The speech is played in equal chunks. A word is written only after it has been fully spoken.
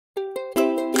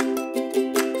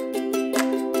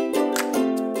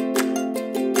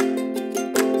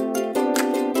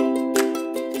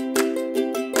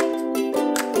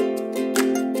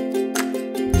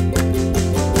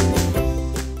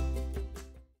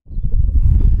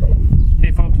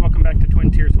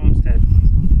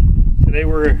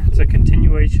It's a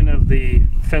continuation of the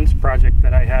fence project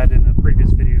that I had in a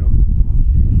previous video.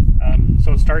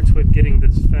 So it starts with getting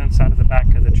this fence out of the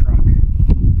back of the truck.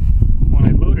 When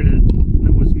I loaded it,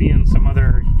 it was me and some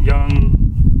other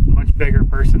young, much bigger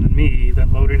person than me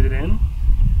that loaded it in.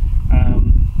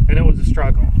 And it was a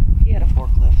struggle. He had a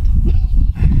forklift.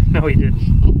 No, he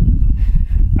didn't.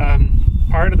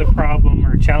 Part of the problem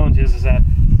or challenge is that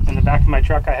in the back of my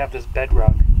truck I have this bed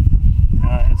rug.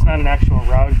 It's not an actual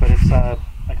rug, but it's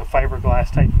like a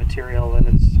fiberglass type material, and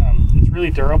it's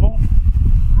really durable,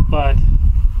 but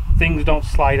things don't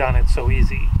slide on it so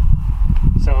easy.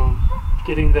 So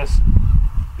getting this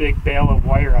big bale of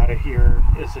wire out of here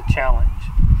is a challenge.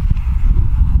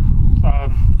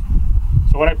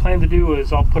 So what I plan to do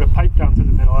is I'll put a pipe down through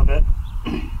the middle of it.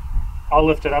 I'll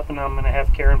lift it up, and I'm going to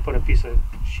have Karen put a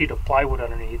sheet of plywood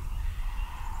underneath.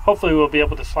 Hopefully we'll be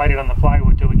able to slide it on the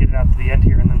plywood till we get it out to the end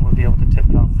here, and then we'll be able to tip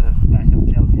it off the back of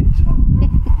the tailgate. So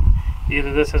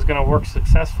either this is going to work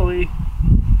successfully,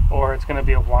 or it's going to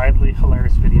be a wildly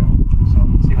hilarious video. So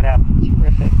let's see what happens.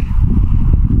 Terrific.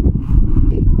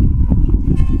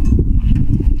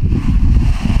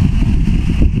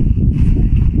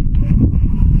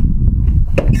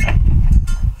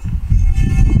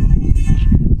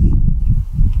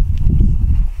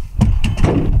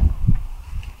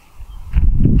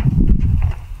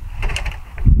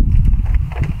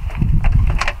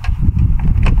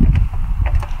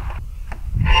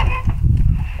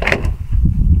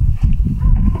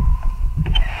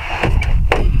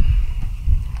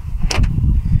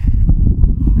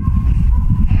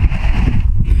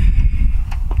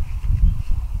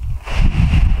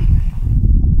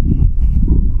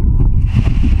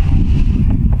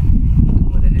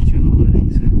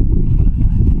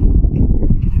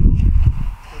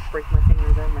 Break my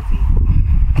fingers and my feet.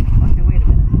 Okay, wait a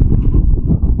minute.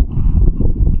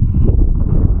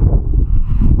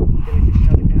 Can we just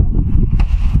shut it down?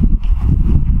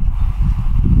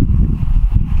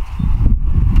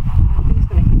 I think it's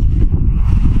gonna hit you in the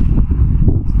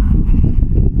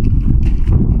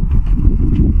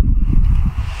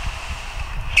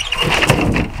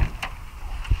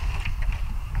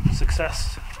face. Success.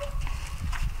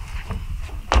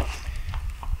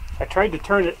 I tried to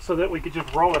turn it so that we could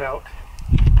just roll it out.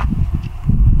 It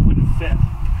wouldn't fit.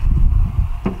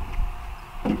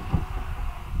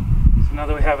 So now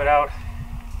that we have it out,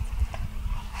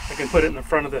 I can put it in the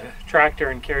front of the tractor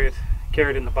and carry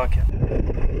it in the bucket.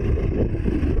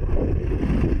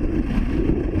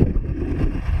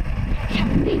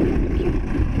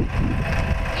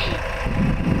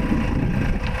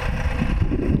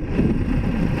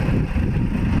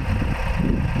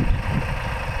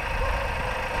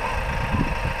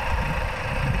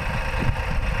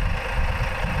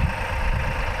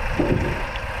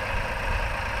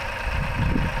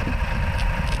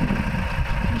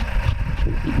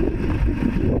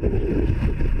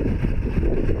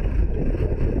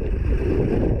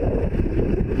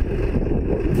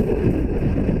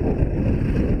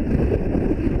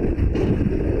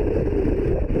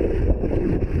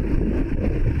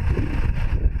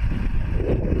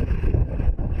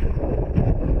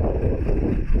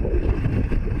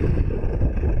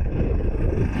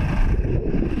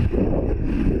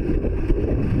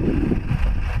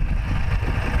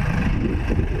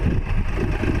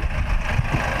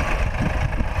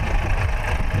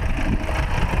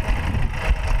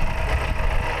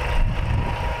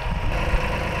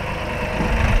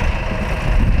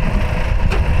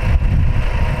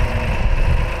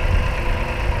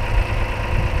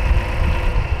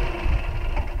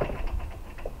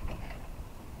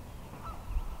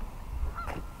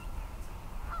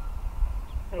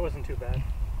 That wasn't too bad.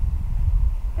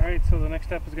 Alright, so the next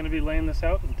step is going to be laying this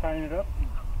out and tying it up and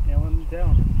nailing it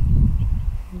down.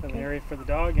 Okay. An area for the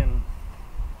dog and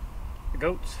the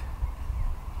goats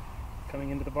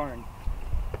coming into the barn.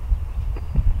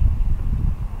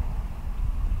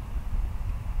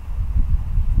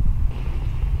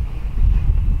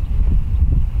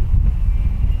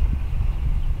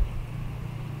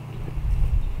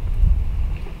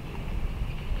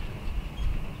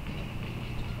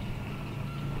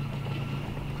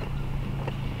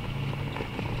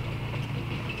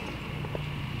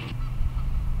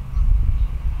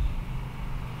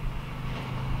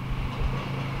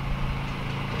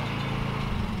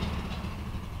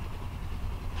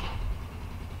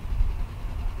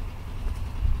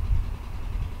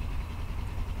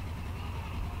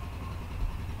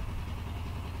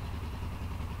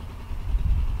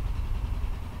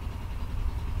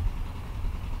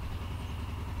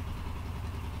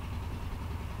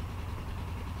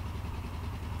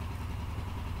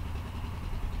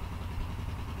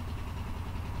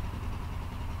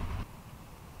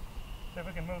 if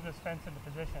we can move this fence into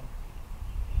position.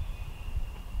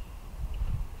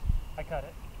 I cut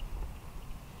it.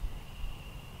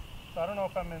 So I don't know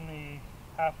if I'm in the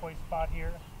halfway spot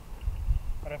here,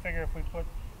 but I figure if we put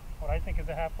what I think is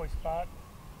a halfway spot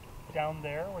down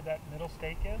there where that middle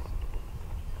stake is,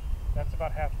 that's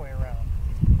about halfway around.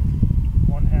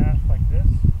 One half like this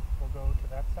will go to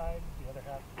that side, the other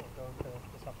half will go to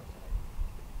this upper side.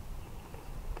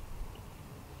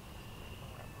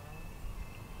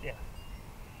 Yeah.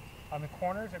 On the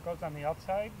corners it goes on the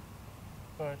outside,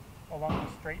 but along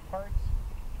the straight parts,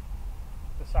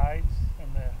 the sides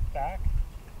and the back,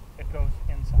 it goes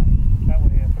inside. That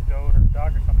way if a goat or a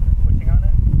dog or something is pushing on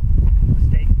it, the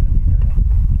stake's going to be there to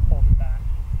hold it back.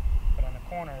 But on the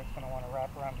corner it's going to want to wrap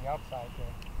around the outside to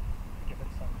give it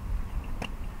some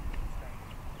strength.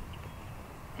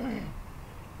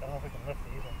 I don't know if we can lift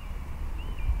these.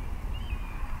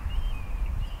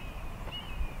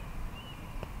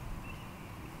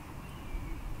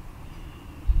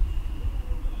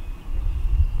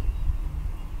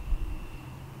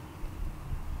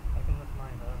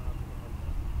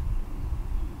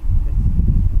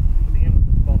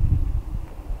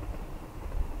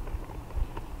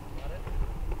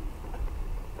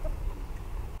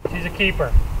 She's a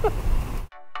keeper.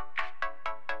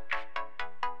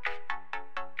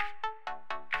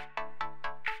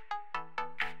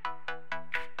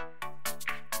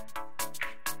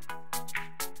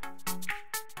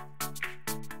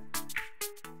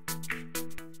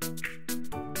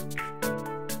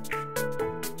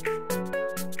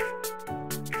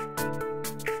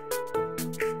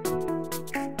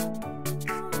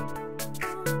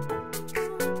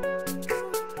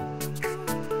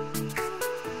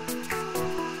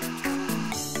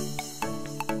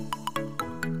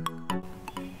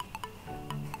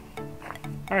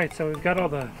 Alright, so we've got all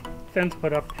the fence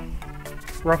put up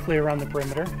roughly around the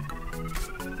perimeter.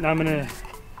 Now I'm going to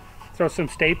throw some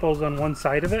staples on one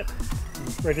side of it,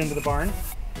 right into the barn.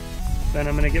 Then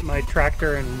I'm going to get my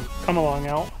tractor and come along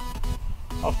out.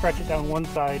 I'll stretch it down one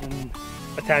side and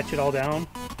attach it all down.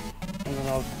 And then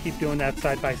I'll keep doing that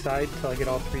side by side until I get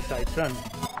all three sides done.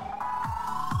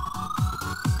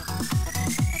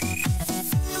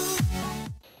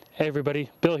 Hey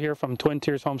everybody, Bill here from Twin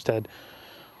Tiers Homestead.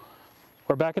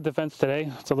 We're back at the fence today.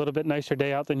 It's a little bit nicer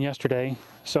day out than yesterday.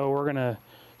 So we're gonna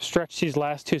stretch these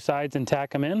last two sides and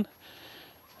tack them in.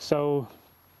 So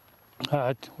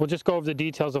we'll just go over the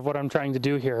details of what I'm trying to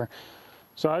do here.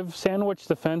 So I've sandwiched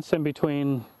the fence in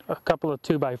between a couple of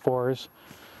 2x4s,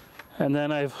 and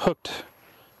then I've hooked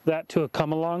that to a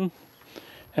come-along,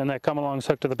 and that come-along's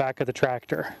hooked to the back of the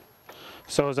tractor.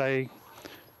 So as I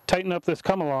tighten up this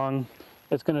come-along,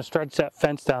 it's going to stretch that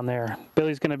fence down there.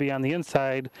 Billy's going to be on the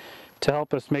inside to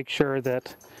help us make sure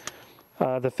that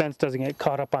the fence doesn't get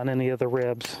caught up on any of the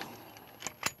ribs.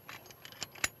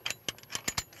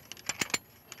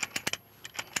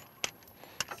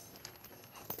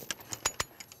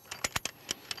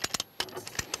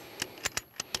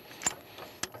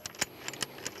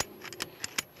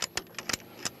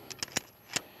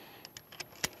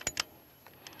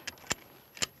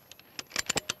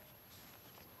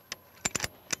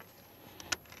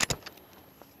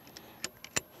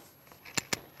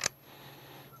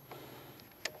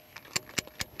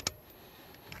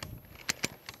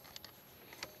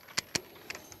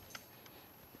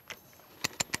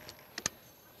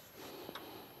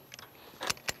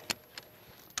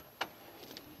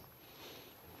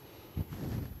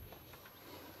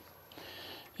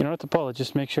 You don't have to pull it,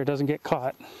 just make sure it doesn't get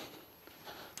caught.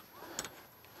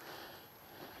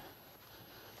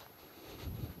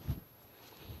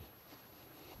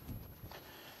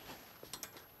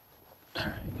 All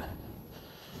right.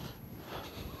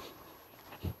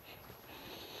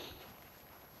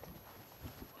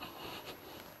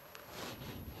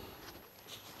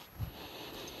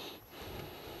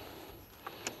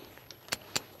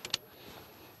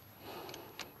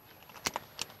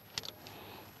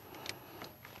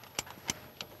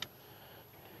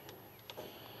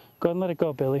 Go ahead and let it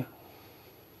go, Billy.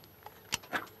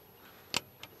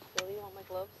 Billy, you want my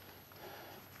gloves?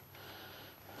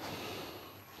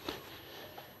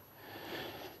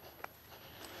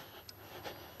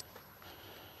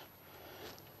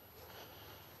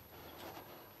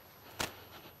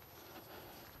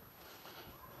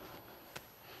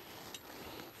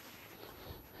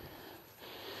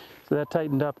 So that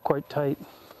tightened up quite tight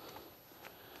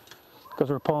because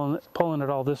we're pulling it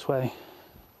all this way.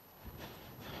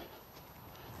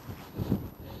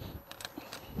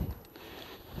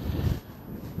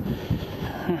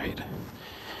 All right,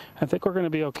 I think we're going to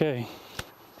be okay.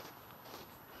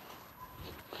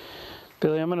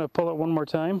 Billy, I'm going to pull it one more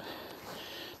time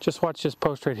Just watch this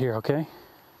post right here, okay?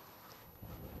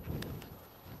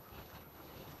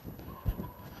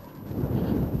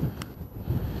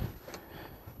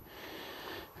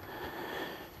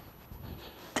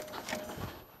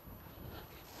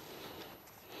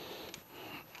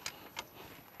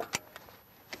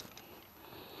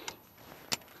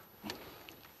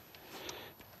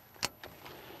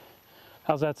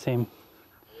 How's that seem?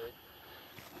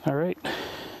 All right.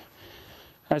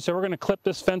 All right, so we're going to clip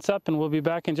this fence up and we'll be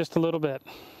back in just a little bit.